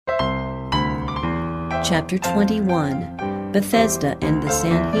Chapter 21, Bethesda and the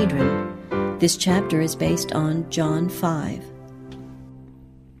Sanhedrin. This chapter is based on John 5.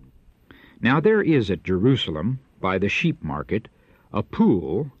 Now there is at Jerusalem, by the sheep market, a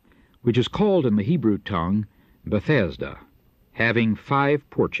pool, which is called in the Hebrew tongue Bethesda, having 5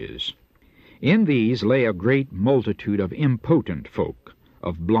 porches. In these lay a great multitude of impotent folk,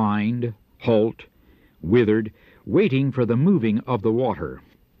 of blind, halt, withered, waiting for the moving of the water.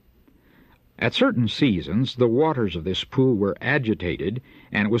 At certain seasons the waters of this pool were agitated,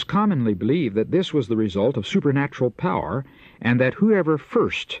 and it was commonly believed that this was the result of supernatural power, and that whoever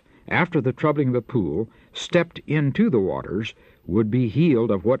first, after the troubling of the pool, stepped into the waters would be healed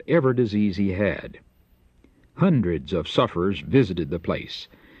of whatever disease he had. Hundreds of sufferers visited the place,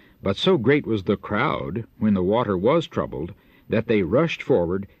 but so great was the crowd when the water was troubled that they rushed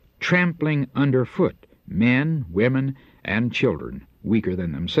forward, trampling underfoot men, women, and children, weaker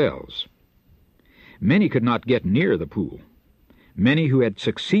than themselves. Many could not get near the pool. Many who had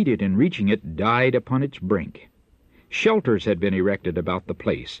succeeded in reaching it died upon its brink. Shelters had been erected about the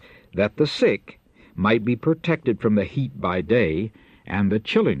place, that the sick might be protected from the heat by day and the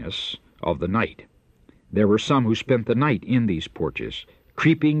chilliness of the night. There were some who spent the night in these porches,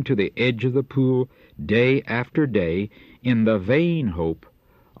 creeping to the edge of the pool day after day in the vain hope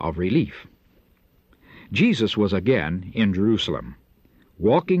of relief. Jesus was again in Jerusalem.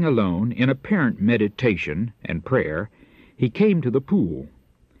 Walking alone in apparent meditation and prayer, he came to the pool.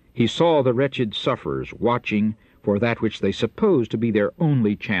 He saw the wretched sufferers watching for that which they supposed to be their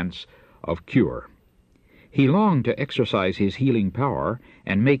only chance of cure. He longed to exercise his healing power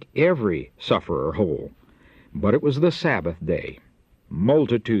and make every sufferer whole. But it was the Sabbath day.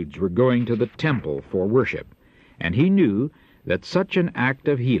 Multitudes were going to the temple for worship, and he knew that such an act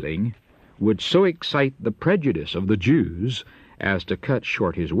of healing would so excite the prejudice of the Jews as to cut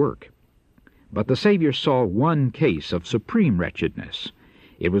short his work. But the Savior saw one case of supreme wretchedness.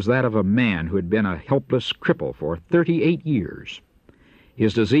 It was that of a man who had been a helpless cripple for 38 years.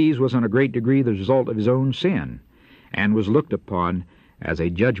 His disease was in a great degree the result of his own sin, and was looked upon as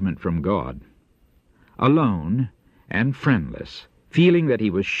a judgment from God. Alone and friendless, feeling that he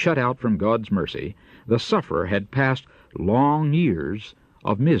was shut out from God's mercy, the sufferer had passed long years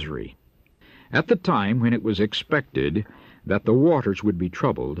of misery. At the time when it was expected that the waters would be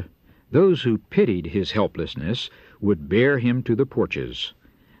troubled, those who pitied his helplessness would bear him to the porches.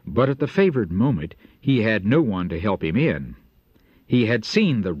 But at the favored moment he had no one to help him in. He had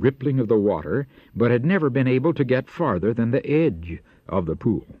seen the rippling of the water, but had never been able to get farther than the edge of the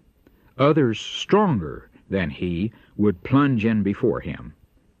pool. Others stronger than he would plunge in before him.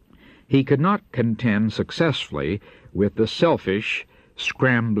 He could not contend successfully with the selfish,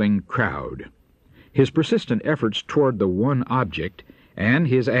 scrambling crowd. His persistent efforts toward the one object, and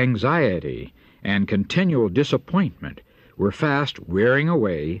his anxiety and continual disappointment were fast wearing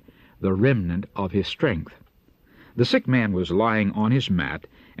away the remnant of his strength. The sick man was lying on his mat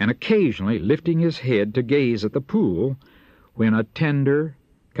and occasionally lifting his head to gaze at the pool, when a tender,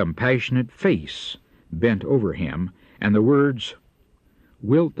 compassionate face bent over him, and the words,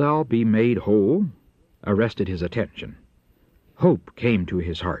 "Wilt thou be made whole?" arrested his attention. Hope came to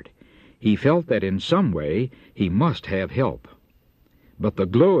his heart. He felt that in some way he must have help. But the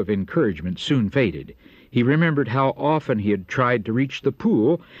glow of encouragement soon faded. He remembered how often he had tried to reach the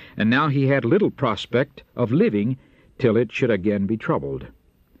pool, and now he had little prospect of living till it should again be troubled.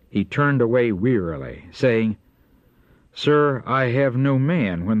 He turned away wearily, saying, "Sir, I have no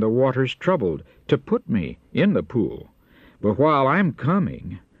man when the water's troubled to put me in the pool, but while I'm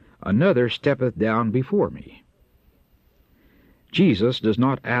coming, another steppeth down before me." Jesus does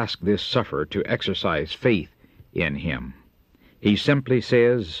not ask this sufferer to exercise faith in him. He simply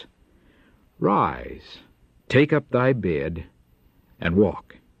says, "Rise, take up thy bed, and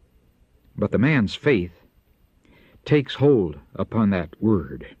walk." But the man's faith takes hold upon that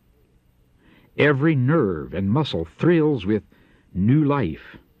word. Every nerve and muscle thrills with new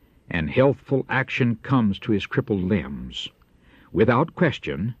life, and healthful action comes to his crippled limbs. Without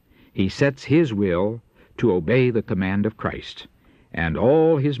question, he sets his will to obey the command of Christ, and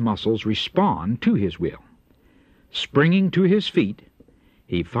all his muscles respond to his will. Springing to his feet,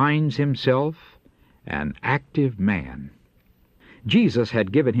 he finds himself an active man. Jesus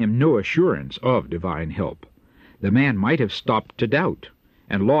had given him no assurance of divine help. The man might have stopped to doubt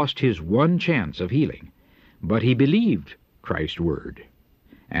and lost his one chance of healing, but he believed Christ's word,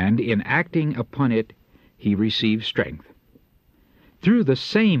 and in acting upon it he received strength. Through the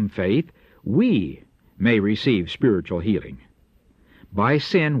same faith we may receive spiritual healing. By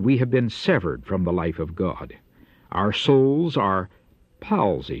sin we have been severed from the life of God. Our souls are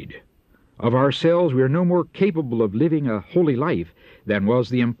palsied, Of ourselves we are no more capable of living a holy life than was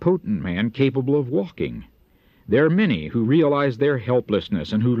the impotent man capable of walking. There are many who realize their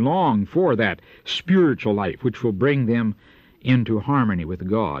helplessness and who long for that spiritual life which will bring them into harmony with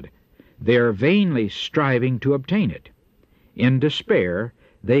God. They are vainly striving to obtain it. In despair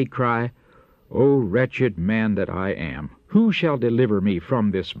they cry, "O wretched man that I am, who shall deliver me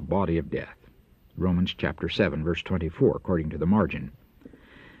from this body of death?" Romans chapter 7, verse 24, according to the margin.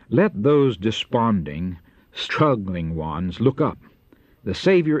 Let those desponding, struggling ones look up. The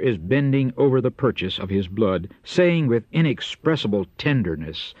Savior is bending over the purchase of his blood, saying with inexpressible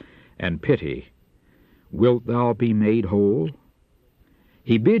tenderness and pity, "Wilt thou be made whole?"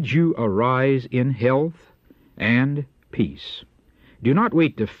 He bids you arise in health and peace. Do not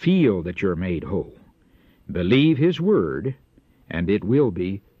wait to feel that you're made whole. Believe his word, and it will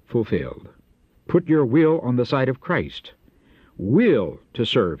be fulfilled. Put your will on the side of Christ. Will to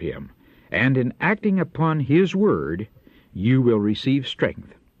serve him, and in acting upon his word, you will receive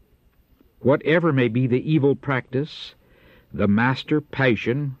strength. Whatever may be the evil practice, the master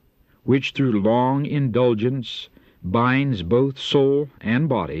passion, which through long indulgence binds both soul and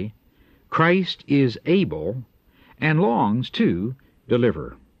body, Christ is able, and longs to,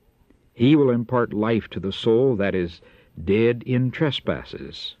 deliver. He will impart life to the soul that is dead in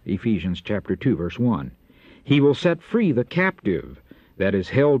trespasses, Ephesians chapter 2, verse 1. He will set free the captive that is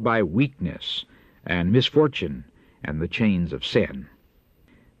held by weakness and misfortune and the chains of sin.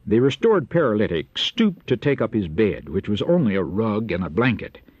 The restored paralytic stooped to take up his bed, which was only a rug and a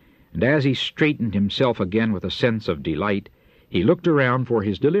blanket, and as he straightened himself again with a sense of delight, he looked around for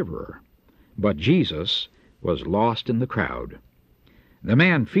his deliverer. But Jesus was lost in the crowd. The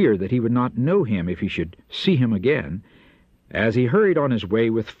man feared that he would not know him if he should see him again. As he hurried on his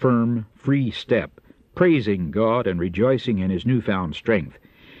way with firm, free step, praising God and rejoicing in his newfound strength,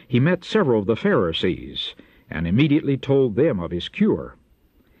 he met several of the Pharisees, and immediately told them of his cure.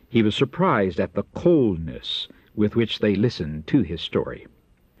 He was surprised at the coldness with which they listened to his story.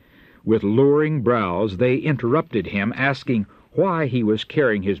 With lowering brows they interrupted him, asking why he was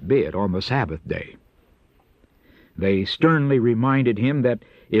carrying his bed on the Sabbath day. They sternly reminded him that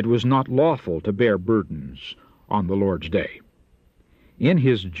it was not lawful to bear burdens on the Lord's day. In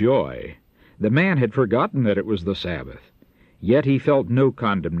his joy, the man had forgotten that it was the Sabbath, yet he felt no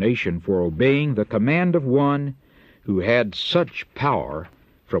condemnation for obeying the command of one who had such power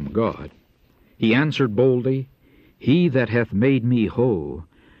from God. He answered boldly, "He that hath made me whole,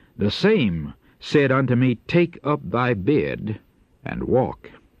 the same said unto me, Take up thy bed and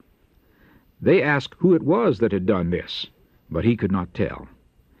walk." They asked who it was that had done this, but he could not tell.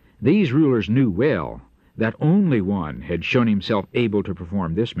 These rulers knew well that only one had shown himself able to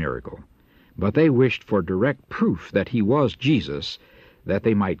perform this miracle, but they wished for direct proof that he was Jesus, that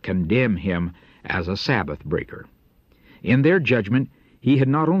they might condemn him as a Sabbath breaker. In their judgment, he had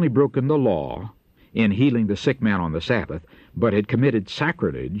not only broken the law in healing the sick man on the Sabbath, but had committed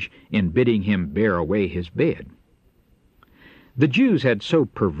sacrilege in bidding him bear away his bed. The Jews had so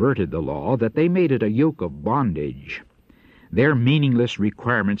perverted the law that they made it a yoke of bondage. Their meaningless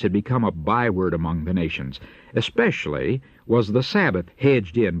requirements had become a byword among the nations. Especially was the Sabbath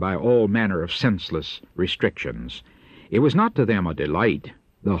hedged in by all manner of senseless restrictions. It was not to them a delight,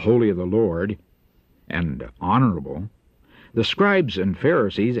 the holy of the Lord, and honorable. The scribes and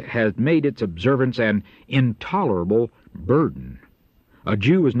Pharisees had made its observance an intolerable burden. A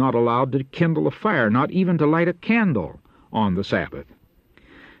Jew was not allowed to kindle a fire, not even to light a candle on the Sabbath.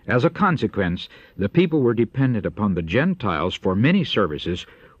 As a consequence, the people were dependent upon the Gentiles for many services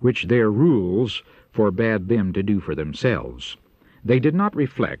which their rules forbade them to do for themselves. They did not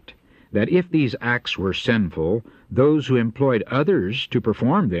reflect that if these acts were sinful, those who employed others to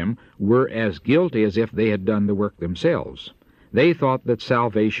perform them were as guilty as if they had done the work themselves. They thought that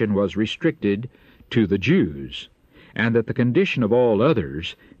salvation was restricted to the Jews, and that the condition of all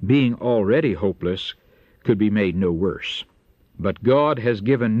others, being already hopeless, could be made no worse. But God has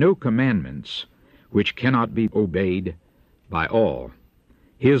given no commandments which cannot be obeyed by all.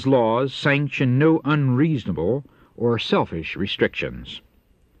 His laws sanction no unreasonable or selfish restrictions.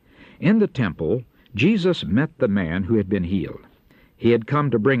 In the temple, Jesus met the man who had been healed. He had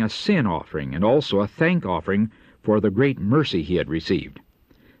come to bring a sin offering and also a thank offering for the great mercy he had received.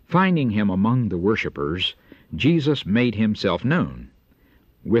 Finding him among the worshippers, Jesus made himself known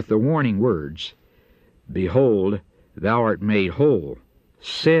with the warning words, "Behold, thou art made whole.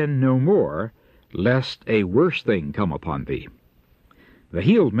 Sin no more, lest a worse thing come upon thee." The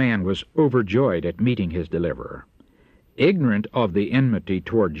healed man was overjoyed at meeting his deliverer. Ignorant of the enmity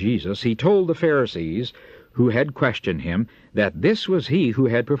toward Jesus, he told the Pharisees who had questioned him that this was he who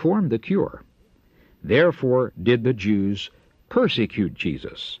had performed the cure. Therefore did the Jews persecute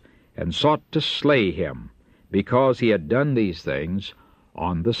Jesus, and sought to slay him, because he had done these things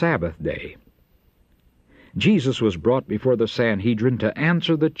on the Sabbath day. Jesus was brought before the Sanhedrin to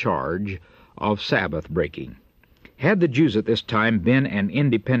answer the charge of Sabbath breaking. Had the Jews at this time been an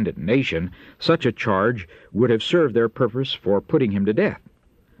independent nation, such a charge would have served their purpose for putting him to death.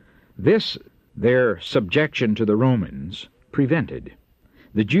 This their subjection to the Romans prevented.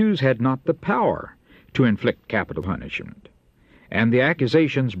 The Jews had not the power to inflict capital punishment, and the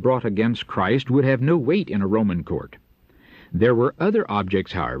accusations brought against Christ would have no weight in a Roman court. There were other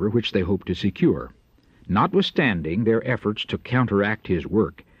objects, however, which they hoped to secure. Notwithstanding their efforts to counteract his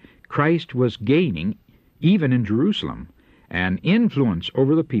work, Christ was gaining, even in Jerusalem, an influence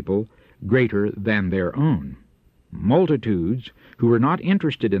over the people greater than their own. Multitudes who were not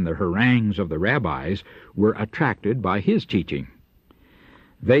interested in the harangues of the rabbis were attracted by his teaching.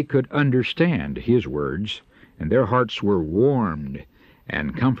 They could understand his words, and their hearts were warmed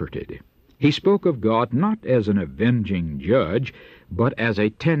and comforted. He spoke of God not as an avenging judge, but as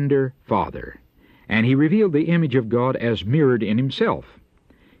a tender father, and he revealed the image of God as mirrored in himself.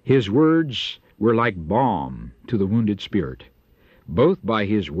 His words were like balm to the wounded spirit. Both by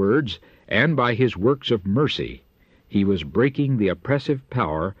his words and by his works of mercy, he was breaking the oppressive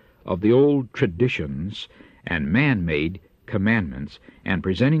power of the old traditions and man-made commandments, and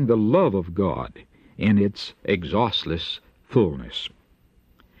presenting the love of God in its exhaustless fullness.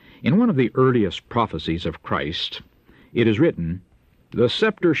 In one of the earliest prophecies of Christ, it is written, "The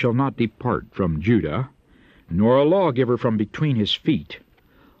scepter shall not depart from Judah, nor a lawgiver from between his feet,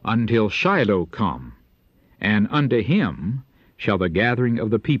 until Shiloh come, and unto him shall the gathering of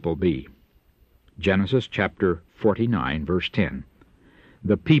the people be." Genesis chapter 49, verse 10.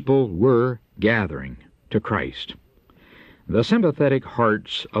 The people were gathering to Christ. The sympathetic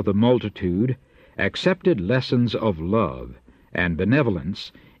hearts of the multitude accepted lessons of love and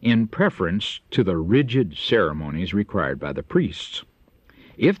benevolence in preference to the rigid ceremonies required by the priests.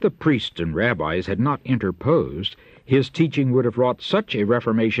 If the priests and rabbis had not interposed, his teaching would have wrought such a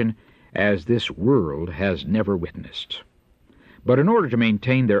reformation as this world has never witnessed. But in order to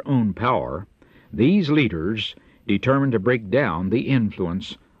maintain their own power, these leaders determined to break down the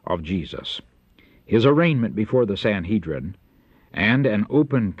influence of Jesus. His arraignment before the Sanhedrin and an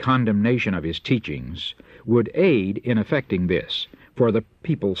open condemnation of his teachings would aid in effecting this, for the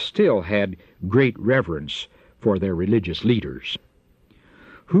people still had great reverence for their religious leaders.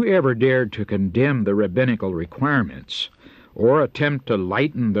 Whoever dared to condemn the rabbinical requirements or attempt to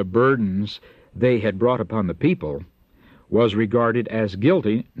lighten the burdens they had brought upon the people was regarded as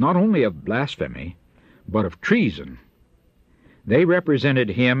guilty not only of blasphemy, but of treason. They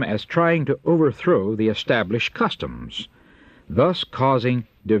represented him as trying to overthrow the established customs, thus causing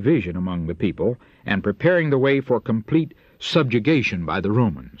division among the people and preparing the way for complete subjugation by the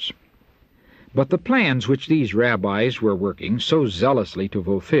Romans. But the plans which these rabbis were working so zealously to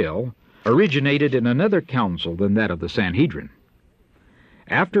fulfill originated in another council than that of the Sanhedrin.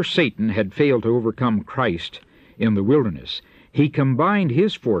 After Satan had failed to overcome Christ in the wilderness, he combined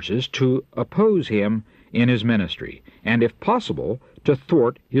his forces to oppose him in his ministry, and if possible, to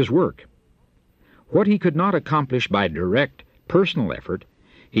thwart his work. What he could not accomplish by direct personal effort,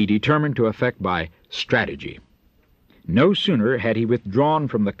 he determined to effect by strategy. No sooner had he withdrawn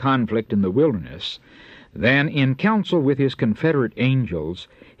from the conflict in the wilderness than, in council with his confederate angels,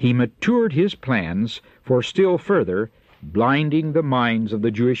 he matured his plans for still further blinding the minds of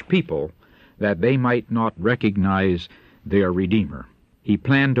the Jewish people that they might not recognize their Redeemer. He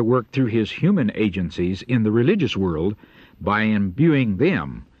planned to work through his human agencies in the religious world by imbuing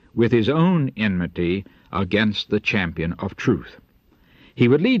them with his own enmity against the champion of truth. He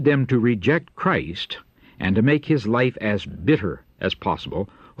would lead them to reject Christ and to make his life as bitter as possible,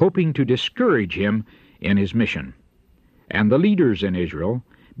 hoping to discourage him in his mission. And the leaders in Israel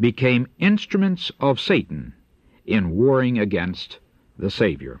became instruments of Satan in warring against the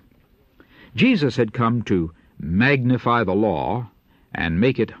Savior. Jesus had come to magnify the law and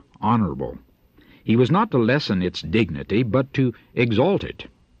make it honorable. He was not to lessen its dignity, but to exalt it.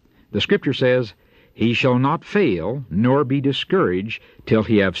 The Scripture says, "He shall not fail, nor be discouraged, till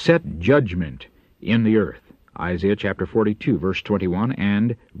he have set judgment in the earth." Isaiah chapter 42, verse 21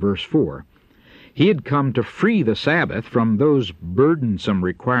 and verse 4. He had come to free the Sabbath from those burdensome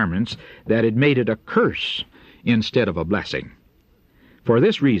requirements that had made it a curse instead of a blessing. For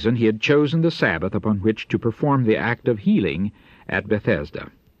this reason he had chosen the Sabbath upon which to perform the act of healing at Bethesda.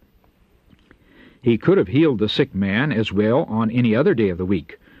 He could have healed the sick man as well on any other day of the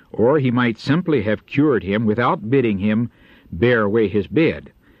week, or he might simply have cured him without bidding him bear away his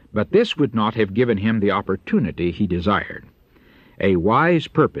bed, but this would not have given him the opportunity he desired. A wise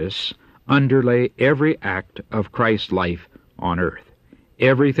purpose underlay every act of Christ's life on earth.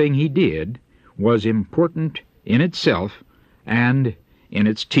 Everything he did was important in itself and in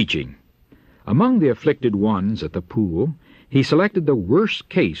its teaching. Among the afflicted ones at the pool, he selected the worst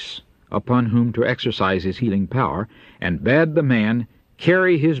case upon whom to exercise his healing power, and bade the man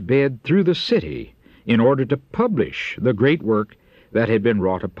carry his bed through the city in order to publish the great work that had been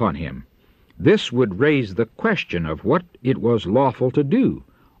wrought upon him. This would raise the question of what it was lawful to do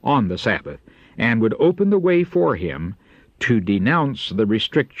on the Sabbath, and would open the way for him to denounce the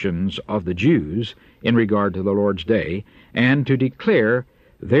restrictions of the Jews in regard to the Lord's Day, and to declare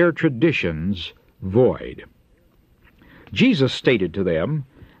their traditions void. Jesus stated to them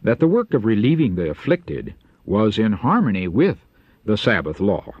that the work of relieving the afflicted was in harmony with the Sabbath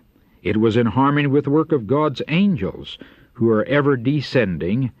law. It was in harmony with the work of God's angels, who are ever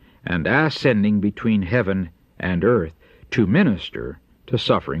descending and ascending between heaven and earth to minister to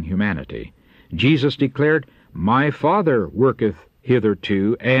suffering humanity. Jesus declared, "My Father worketh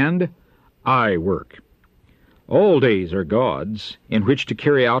hitherto, and I work." All days are God's in which to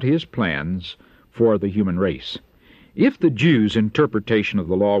carry out his plans for the human race. If the Jews' interpretation of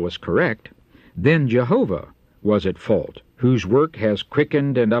the law was correct, then Jehovah was at fault, whose work has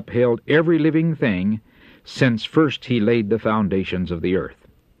quickened and upheld every living thing since first he laid the foundations of the earth.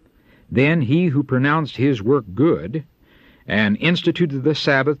 Then he who pronounced his work good and instituted the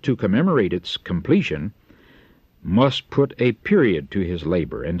Sabbath to commemorate its completion must put a period to his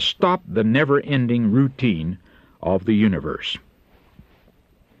labor and stop the never-ending routine of the universe.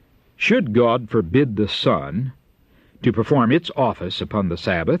 Should God forbid the sun to perform its office upon the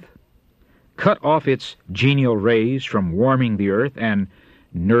Sabbath, cut off its genial rays from warming the earth and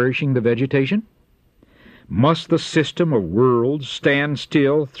nourishing the vegetation? Must the system of worlds stand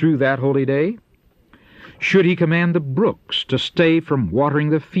still through that holy day? Should he command the brooks to stay from watering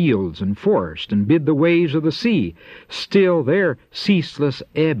the fields and forest, and bid the waves of the sea still their ceaseless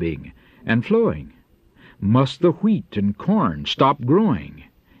ebbing and flowing? Must the wheat and corn stop growing,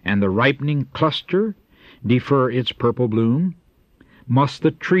 and the ripening cluster defer its purple bloom? Must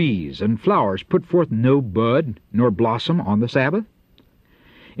the trees and flowers put forth no bud nor blossom on the Sabbath?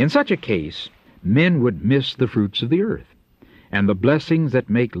 In such a case, men would miss the fruits of the earth, and the blessings that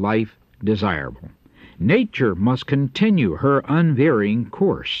make life desirable. Nature must continue her unvarying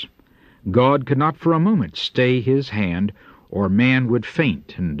course. God could not for a moment stay his hand, or man would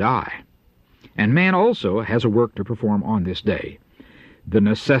faint and die. And man also has a work to perform on this day. The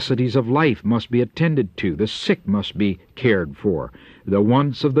necessities of life must be attended to, the sick must be cared for, the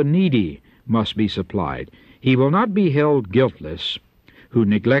wants of the needy must be supplied. He will not be held guiltless who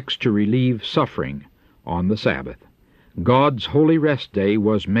neglects to relieve suffering on the Sabbath. God's holy rest day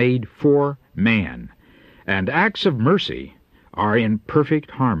was made for man, and acts of mercy are in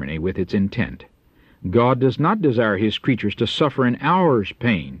perfect harmony with its intent. God does not desire his creatures to suffer an hour's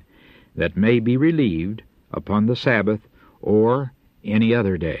pain that may be relieved upon the Sabbath or any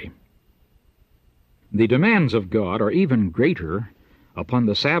other day. The demands of God are even greater upon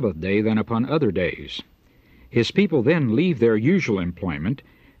the Sabbath day than upon other days. His people then leave their usual employment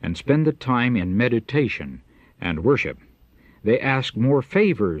and spend the time in meditation and worship. They ask more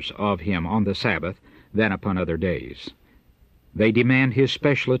favors of him on the Sabbath than upon other days. They demand his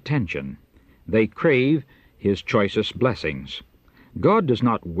special attention. They crave his choicest blessings. God does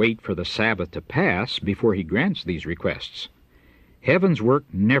not wait for the Sabbath to pass before he grants these requests. Heaven's work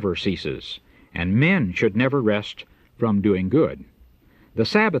never ceases, and men should never rest from doing good. The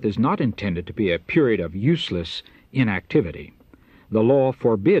Sabbath is not intended to be a period of useless inactivity. The law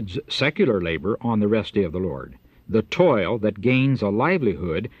forbids secular labor on the rest day of the Lord. The toil that gains a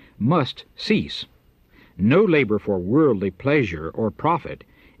livelihood must cease. No labor for worldly pleasure or profit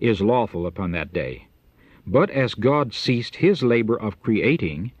is lawful upon that day. But as God ceased his labor of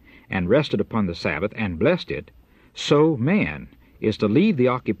creating, and rested upon the Sabbath, and blessed it, so man is to leave the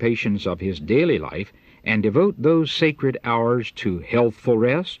occupations of his daily life and devote those sacred hours to healthful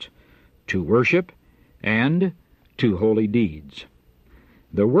rest, to worship, and to holy deeds.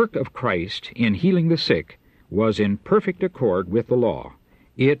 The work of Christ in healing the sick was in perfect accord with the law.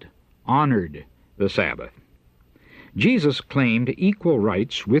 It honored the Sabbath. Jesus claimed equal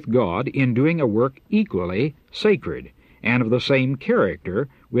rights with God in doing a work equally sacred and of the same character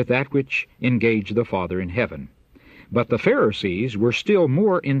with that which engaged the Father in heaven. But the Pharisees were still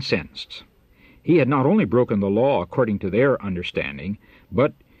more incensed. He had not only broken the law according to their understanding,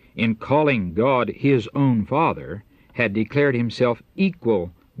 but in calling God his own Father, had declared himself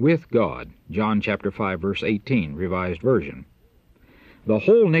equal with God. John chapter 5, verse 18, Revised Version. The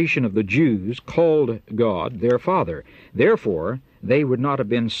whole nation of the Jews called God their Father. Therefore, they would not have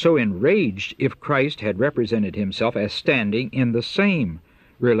been so enraged if Christ had represented himself as standing in the same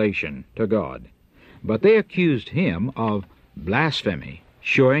relation to God. But they accused him of blasphemy,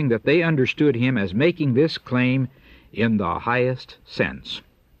 showing that they understood him as making this claim in the highest sense.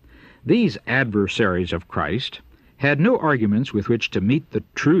 These adversaries of Christ had no arguments with which to meet the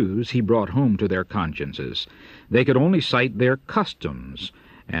truths he brought home to their consciences. They could only cite their customs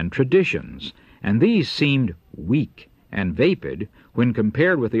and traditions, and these seemed weak and vapid when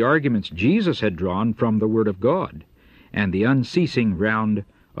compared with the arguments Jesus had drawn from the Word of God and the unceasing round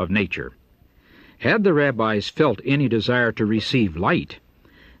of nature. Had the rabbis felt any desire to receive light,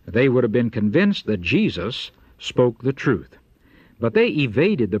 they would have been convinced that Jesus spoke the truth. But they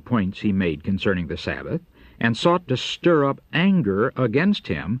evaded the points he made concerning the Sabbath, and sought to stir up anger against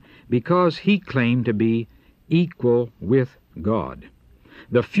him because he claimed to be equal with God.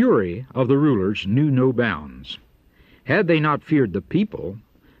 The fury of the rulers knew no bounds. Had they not feared the people,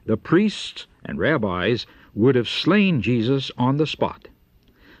 the priests and rabbis would have slain Jesus on the spot.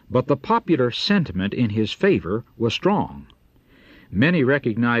 But the popular sentiment in his favor was strong. Many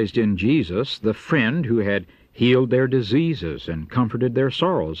recognized in Jesus the friend who had healed their diseases and comforted their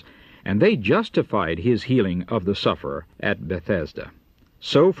sorrows, and they justified his healing of the sufferer at Bethesda.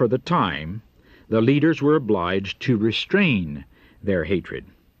 So, for the time, the leaders were obliged to restrain their hatred.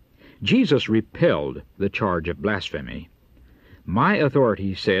 Jesus repelled the charge of blasphemy. "My authority,"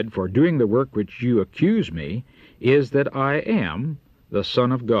 he said, "for doing the work which you accuse me, is that I am the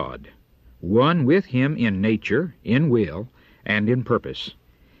Son of God, one with him in nature, in will, and in purpose.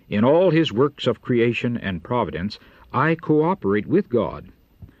 In all his works of creation and providence, I cooperate with God.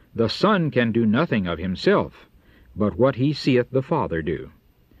 The Son can do nothing of himself, but what he seeth the Father do."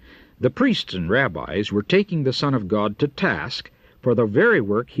 The priests and rabbis were taking the Son of God to task for the very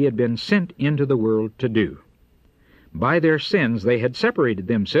work he had been sent into the world to do. By their sins they had separated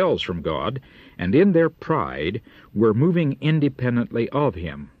themselves from God, and in their pride were moving independently of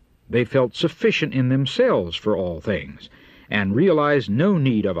him. They felt sufficient in themselves for all things, and realized no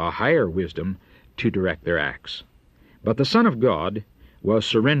need of a higher wisdom to direct their acts. But the Son of God was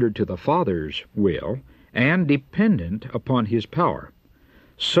surrendered to the Father's will and dependent upon his power.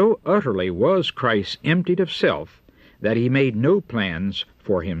 So utterly was Christ emptied of self that he made no plans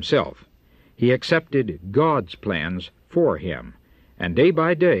for himself. He accepted God's plans for him, and day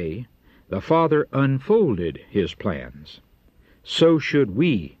by day the Father unfolded his plans. So should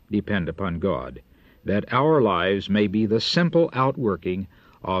we depend upon God, that our lives may be the simple outworking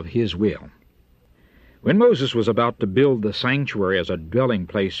of his will. When Moses was about to build the sanctuary as a dwelling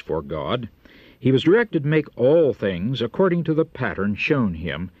place for God, he was directed to make all things according to the pattern shown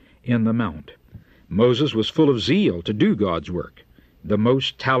him in the mount. Moses was full of zeal to do God's work. The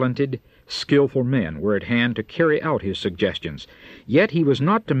most talented, skillful men were at hand to carry out his suggestions. Yet he was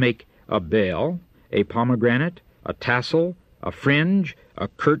not to make a bell, a pomegranate, a tassel, a fringe, a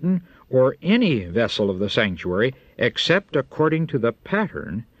curtain, or any vessel of the sanctuary except according to the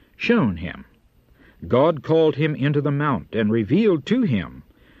pattern shown him. God called him into the mount and revealed to him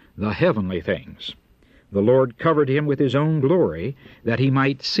the heavenly things. The Lord covered him with his own glory, that he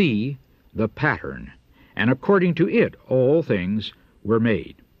might see the pattern, and according to it all things were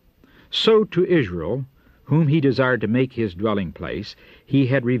made. So to Israel, whom he desired to make his dwelling place, he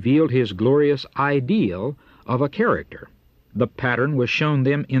had revealed his glorious ideal of a character. The pattern was shown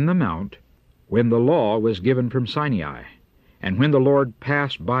them in the mount, when the law was given from Sinai, and when the Lord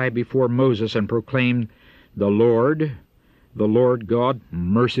passed by before Moses and proclaimed, the Lord God,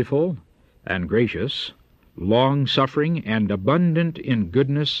 merciful and gracious, long-suffering and abundant in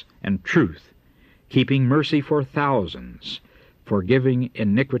goodness and truth, keeping mercy for thousands, forgiving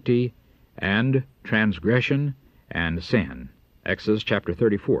iniquity and transgression and sin." Exodus chapter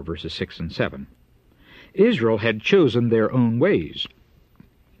 34, verses 6 and 7. Israel had chosen their own ways.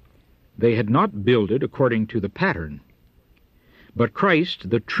 They had not builded according to the pattern. But Christ,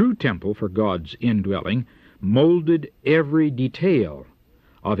 the true temple for God's indwelling, molded every detail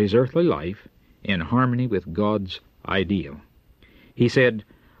of his earthly life in harmony with God's ideal. He said,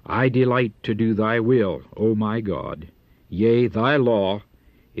 "I delight to do thy will, O my God. Yea, thy law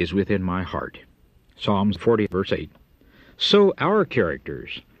is within my heart." Psalms 40, verse 8. So our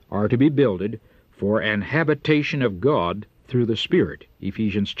characters are to be builded for an habitation of God through the Spirit.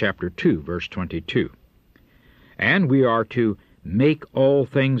 Ephesians chapter 2, verse 22. And we are to make all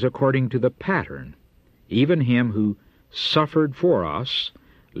things according to the pattern, even him who suffered for us,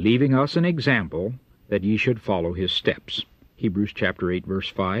 leaving us an example that ye should follow his steps. Hebrews chapter 8, verse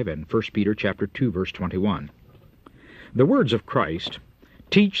 5, and 1 Peter chapter 2, verse 21. The words of Christ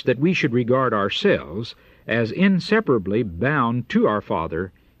teach that we should regard ourselves as inseparably bound to our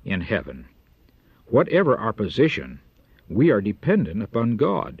Father in heaven. Whatever our position, we are dependent upon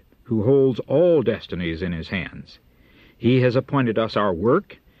God, who holds all destinies in His hands. He has appointed us our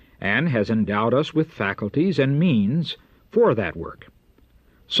work, and has endowed us with faculties and means for that work.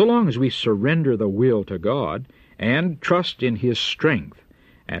 So long as we surrender the will to God and trust in His strength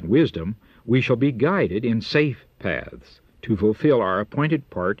and wisdom, we shall be guided in safe paths to fulfill our appointed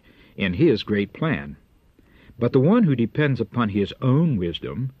part in His great plan. But the one who depends upon his own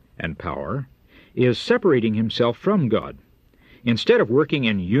wisdom and power is separating himself from God. Instead of working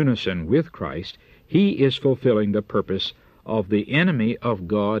in unison with Christ, he is fulfilling the purpose of the enemy of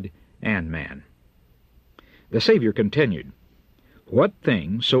God and man. The Savior continued, "What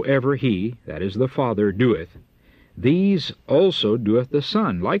things soever he," that is the Father, "doeth, these also doeth the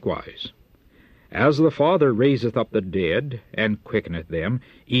Son likewise. As the Father raiseth up the dead, and quickeneth them,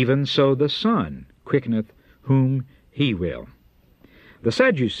 even so the Son quickeneth whom He will." The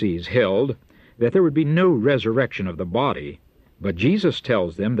Sadducees held that there would be no resurrection of the body, but Jesus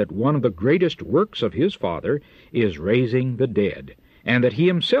tells them that one of the greatest works of His Father is raising the dead, and that He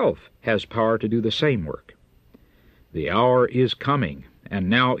Himself has power to do the same work. "The hour is coming, and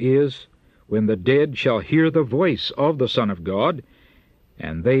now is, when the dead shall hear the voice of the Son of God,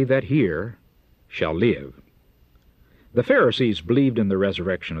 and they that hear shall live." The Pharisees believed in the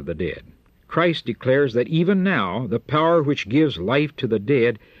resurrection of the dead. Christ declares that even now the power which gives life to the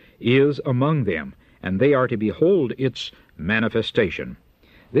dead is among them, and they are to behold its manifestation.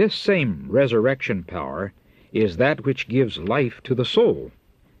 This same resurrection power is that which gives life to the soul,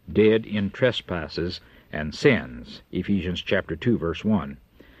 dead in trespasses and sins, Ephesians chapter 2, verse 1.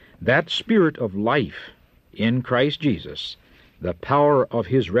 That Spirit of life in Christ Jesus, the power of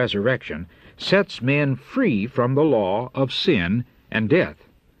His resurrection, sets men free from the law of sin and death,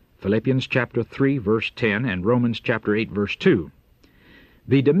 Philippians chapter 3, verse 10, and Romans chapter 8, verse 2.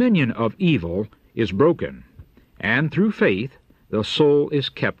 The dominion of evil is broken, and through faith the soul is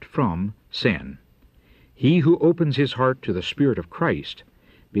kept from sin. He who opens his heart to the Spirit of Christ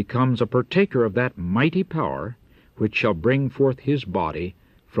becomes a partaker of that mighty power which shall bring forth his body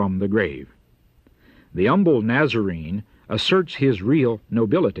from the grave. The humble Nazarene asserts his real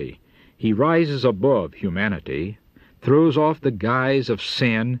nobility. He rises above humanity, throws off the guise of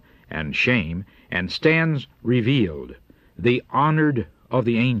sin and shame, and stands revealed, the honored of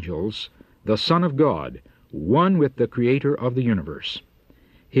the angels, the Son of God, one with the Creator of the universe.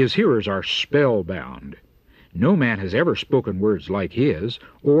 His hearers are spellbound. No man has ever spoken words like his,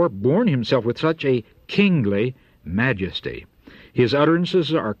 or borne himself with such a kingly majesty. His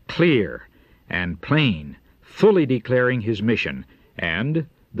utterances are clear and plain, fully declaring his mission and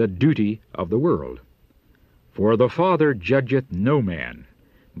the duty of the world. "For the Father judgeth no man,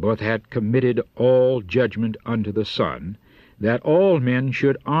 but hath committed all judgment unto the Son, that all men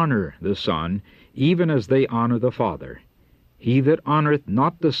should honor the Son, even as they honor the Father. He that honoreth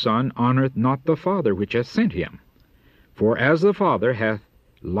not the Son honoreth not the Father which hath sent him. For as the Father hath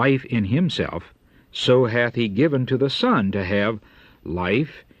life in himself, so hath he given to the Son to have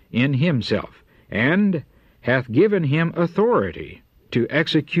life in himself, and hath given him authority to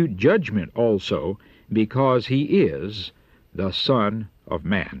execute judgment also, because he is the Son of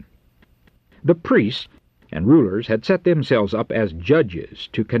Man." The priests and rulers had set themselves up as judges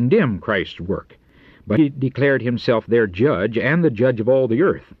to condemn Christ's work, but He declared Himself their judge and the judge of all the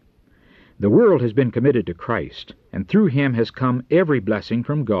earth. The world has been committed to Christ, and through Him has come every blessing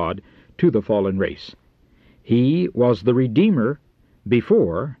from God to the fallen race. He was the Redeemer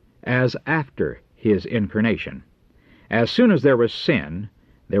before as after His incarnation. As soon as there was sin,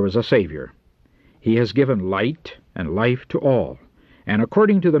 there was a Savior. He has given light and life to all, and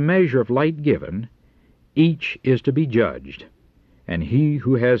according to the measure of light given, each is to be judged. And He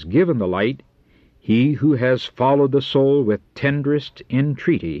who has given the light, He who has followed the soul with tenderest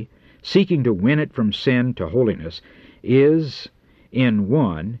entreaty, seeking to win it from sin to holiness, is in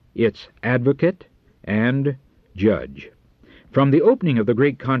one its advocate and judge. From the opening of the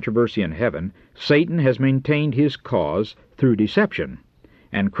great controversy in heaven, Satan has maintained his cause through deception,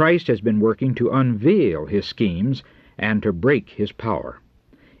 and Christ has been working to unveil his schemes and to break his power.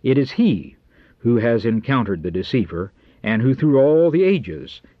 It is He who has encountered the deceiver, and who through all the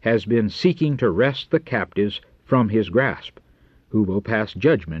ages has been seeking to wrest the captives from his grasp, who will pass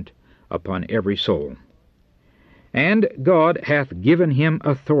judgment upon every soul. "And God hath given him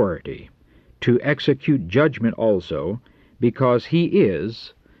authority to execute judgment also, because he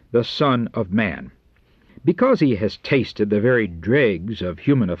is the Son of Man." Because he has tasted the very dregs of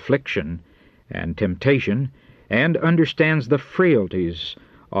human affliction and temptation, and understands the frailties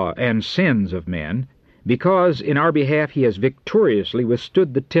and sins of men, because in our behalf he has victoriously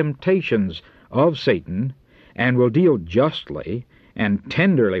withstood the temptations of Satan, and will deal justly and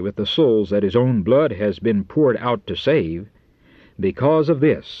tenderly with the souls that his own blood has been poured out to save, because of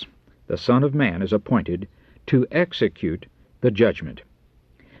this the Son of Man is appointed to execute the judgment.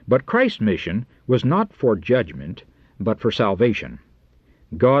 But Christ's mission was not for judgment, but for salvation.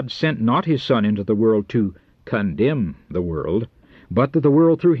 God sent not his Son into the world to condemn the world, but that the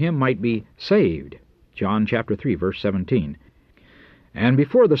world through him might be saved. John chapter 3, verse 17. And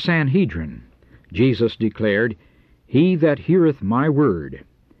before the Sanhedrin, Jesus declared, He that heareth my word,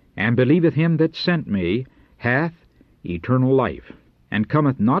 and believeth him that sent me, hath eternal life, and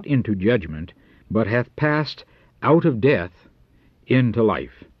cometh not into judgment, but hath passed out of death into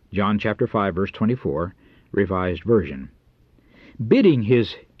life. John chapter 5, verse 24, Revised Version. Bidding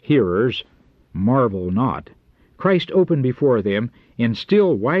his hearers marvel not, Christ opened before them, in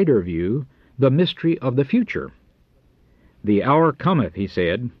still wider view, the mystery of the future. The hour cometh, he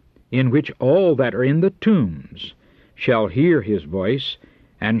said, in which all that are in the tombs shall hear his voice,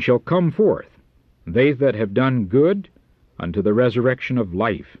 and shall come forth, they that have done good unto the resurrection of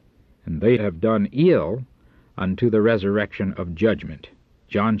life, and they that have done ill unto the resurrection of judgment.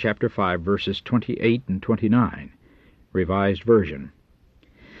 John chapter 5, verses 28 and 29, Revised Version.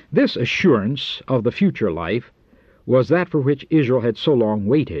 This assurance of the future life was that for which Israel had so long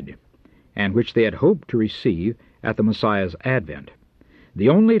waited, and which they had hoped to receive at the Messiah's advent. The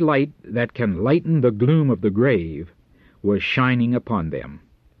only light that can lighten the gloom of the grave was shining upon them.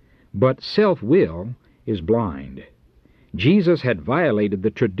 But self-will is blind. Jesus had violated the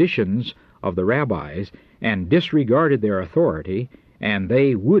traditions of the rabbis and disregarded their authority, and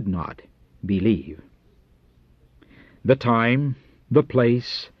they would not believe. The time, the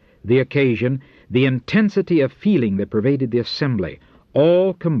place, the occasion, the intensity of feeling that pervaded the assembly,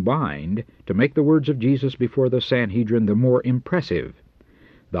 all combined to make the words of Jesus before the Sanhedrin the more impressive.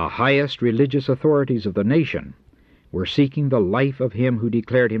 The highest religious authorities of the nation were seeking the life of him who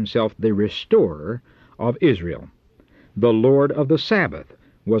declared himself the restorer of Israel. The Lord of the Sabbath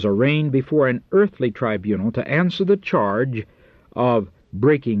was arraigned before an earthly tribunal to answer the charge of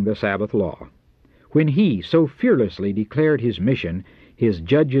breaking the Sabbath law. When he so fearlessly declared his mission, his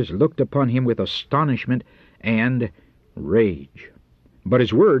judges looked upon him with astonishment and rage. But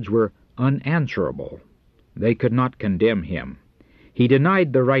his words were unanswerable. They could not condemn him. He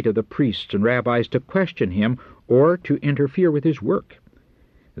denied the right of the priests and rabbis to question him or to interfere with his work.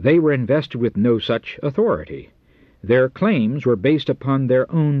 They were invested with no such authority. Their claims were based upon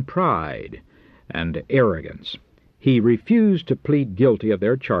their own pride and arrogance. He refused to plead guilty of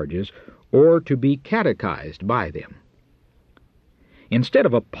their charges or to be catechized by them. Instead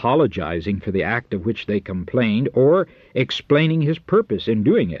of apologizing for the act of which they complained or explaining his purpose in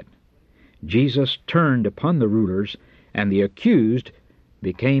doing it, Jesus turned upon the rulers, and the accused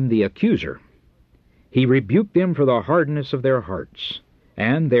became the accuser. He rebuked them for the hardness of their hearts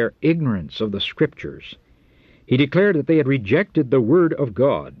and their ignorance of the Scriptures. He declared that they had rejected the Word of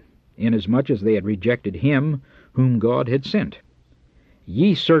God, inasmuch as they had rejected him whom God had sent.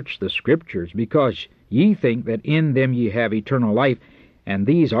 Ye search the Scriptures, because ye think that in them ye have eternal life, and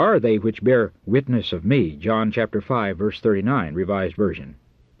these are they which bear witness of me. John chapter 5, verse 39, Revised Version.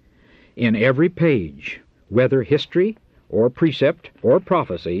 In every page, whether history or precept or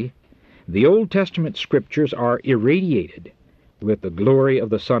prophecy, the Old Testament Scriptures are irradiated with the glory of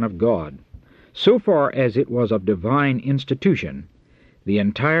the Son of God. So far as it was of divine institution, the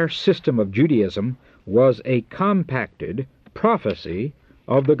entire system of Judaism was a compacted prophecy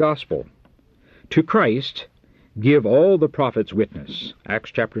of the gospel. To Christ give all the prophets witness.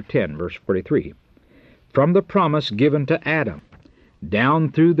 Acts chapter 10, verse 43. From the promise given to Adam,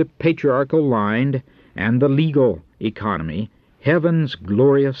 down through the patriarchal line and the legal economy, heaven's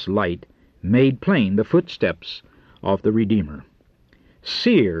glorious light made plain the footsteps of the Redeemer.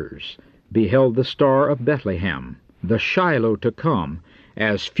 Seers beheld the star of Bethlehem, the Shiloh to come,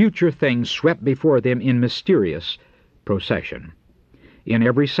 as future things swept before them in mysterious procession. In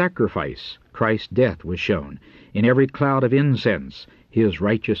every sacrifice, Christ's death was shown. In every cloud of incense, his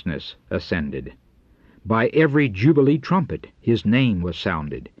righteousness ascended. By every jubilee trumpet, his name was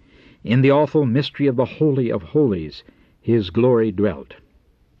sounded. In the awful mystery of the Holy of Holies, his glory dwelt.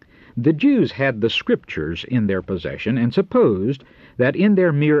 The Jews had the Scriptures in their possession, and supposed that in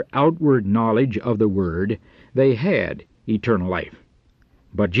their mere outward knowledge of the Word they had eternal life.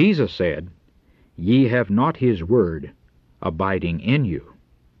 But Jesus said, Ye have not his word abiding in you.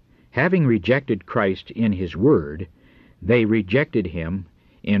 Having rejected Christ in his word, they rejected him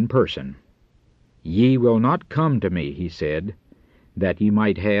in person. "Ye will not come to me," he said, "that ye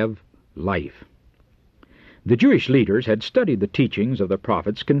might have life." The Jewish leaders had studied the teachings of the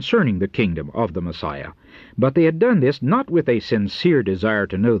prophets concerning the kingdom of the Messiah, but they had done this not with a sincere desire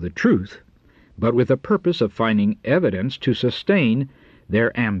to know the truth, but with the purpose of finding evidence to sustain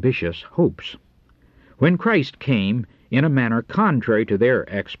their ambitious hopes. When Christ came in a manner contrary to their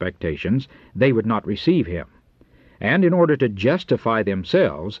expectations, they would not receive him, and in order to justify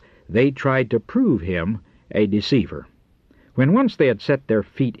themselves, they tried to prove him a deceiver. When once they had set their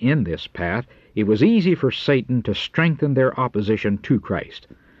feet in this path, it was easy for Satan to strengthen their opposition to Christ.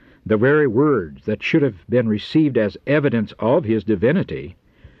 The very words that should have been received as evidence of his divinity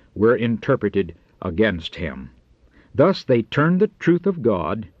were interpreted against him. Thus they turned the truth of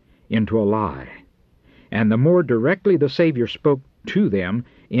God into a lie, and the more directly the Savior spoke to them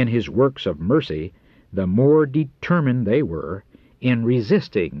in his works of mercy, the more determined they were in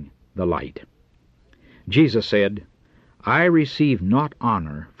resisting the light. Jesus said, "I receive not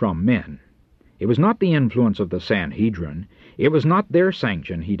honor from men." It was not the influence of the Sanhedrin, it was not their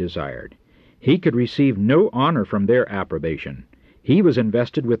sanction he desired. He could receive no honor from their approbation. He was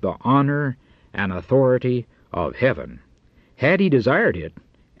invested with the honor and authority of heaven. Had he desired it,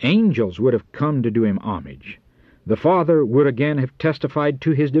 angels would have come to do him homage. The Father would again have testified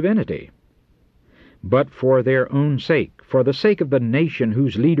to his divinity. But for their own sake, for the sake of the nation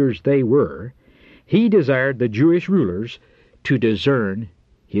whose leaders they were, he desired the Jewish rulers to discern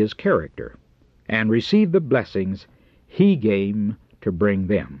his character and receive the blessings he came to bring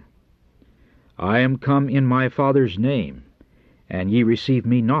them. "I am come in my Father's name, and ye receive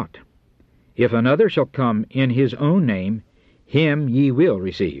me not. If another shall come in his own name, him ye will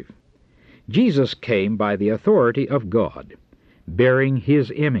receive." Jesus came by the authority of God, bearing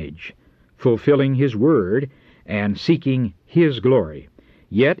his image, fulfilling his word, and seeking his glory.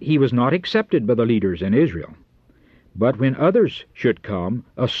 Yet he was not accepted by the leaders in Israel. But when others should come,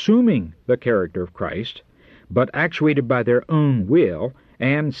 assuming the character of Christ, but actuated by their own will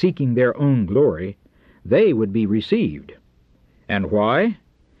and seeking their own glory, they would be received. And why?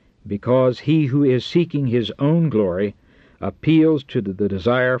 Because he who is seeking his own glory appeals to the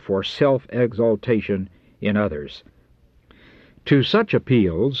desire for self-exaltation in others. To such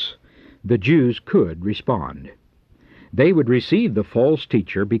appeals, the Jews could respond. They would receive the false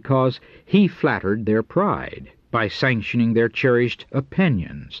teacher because he flattered their pride by sanctioning their cherished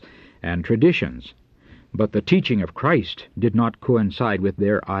opinions and traditions. But the teaching of Christ did not coincide with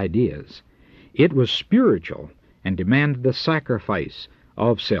their ideas. It was spiritual and demanded the sacrifice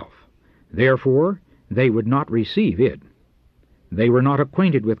of self. Therefore, they would not receive it. They were not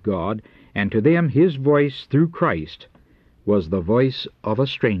acquainted with God, and to them his voice through Christ was the voice of a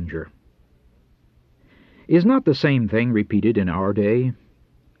stranger. Is not the same thing repeated in our day?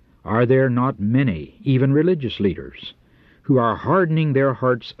 Are there not many, even religious leaders, who are hardening their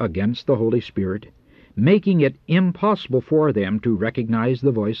hearts against the Holy Spirit, making it impossible for them to recognize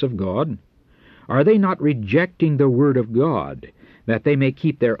the voice of God? Are they not rejecting the Word of God, that they may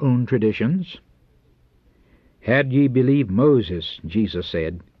keep their own traditions? "Had ye believed Moses," Jesus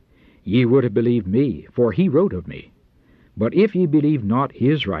said, "ye would have believed me, for he wrote of me. But if ye believe not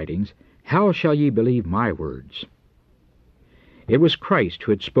his writings, how shall ye believe my words?" It was Christ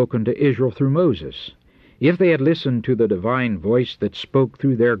who had spoken to Israel through Moses. If they had listened to the divine voice that spoke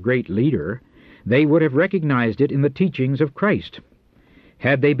through their great leader, they would have recognized it in the teachings of Christ.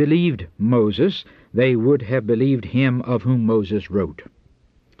 Had they believed Moses, they would have believed him of whom Moses wrote.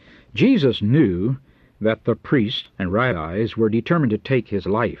 Jesus knew that the priests and rabbis were determined to take his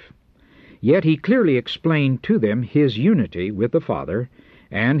life. Yet he clearly explained to them his unity with the Father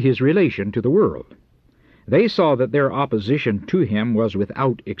and his relation to the world. They saw that their opposition to him was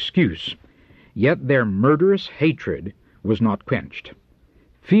without excuse, yet their murderous hatred was not quenched.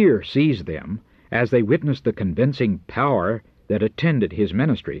 Fear seized them as they witnessed the convincing power that attended his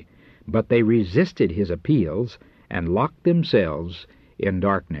ministry, but they resisted his appeals and locked themselves in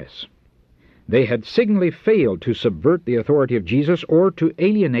darkness. They had signally failed to subvert the authority of Jesus or to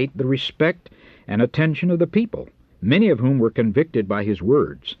alienate the respect and attention of the people, many of whom were convicted by his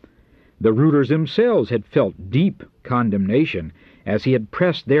words. The rulers themselves had felt deep condemnation as he had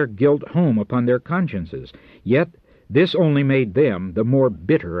pressed their guilt home upon their consciences, yet this only made them the more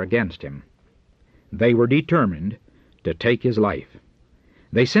bitter against him. They were determined to take his life.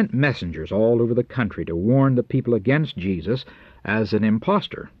 They sent messengers all over the country to warn the people against Jesus as an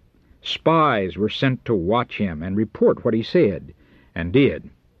impostor. Spies were sent to watch him and report what he said and did.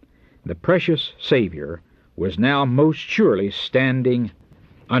 The precious Savior was now most surely standing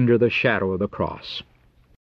under the shadow of the cross.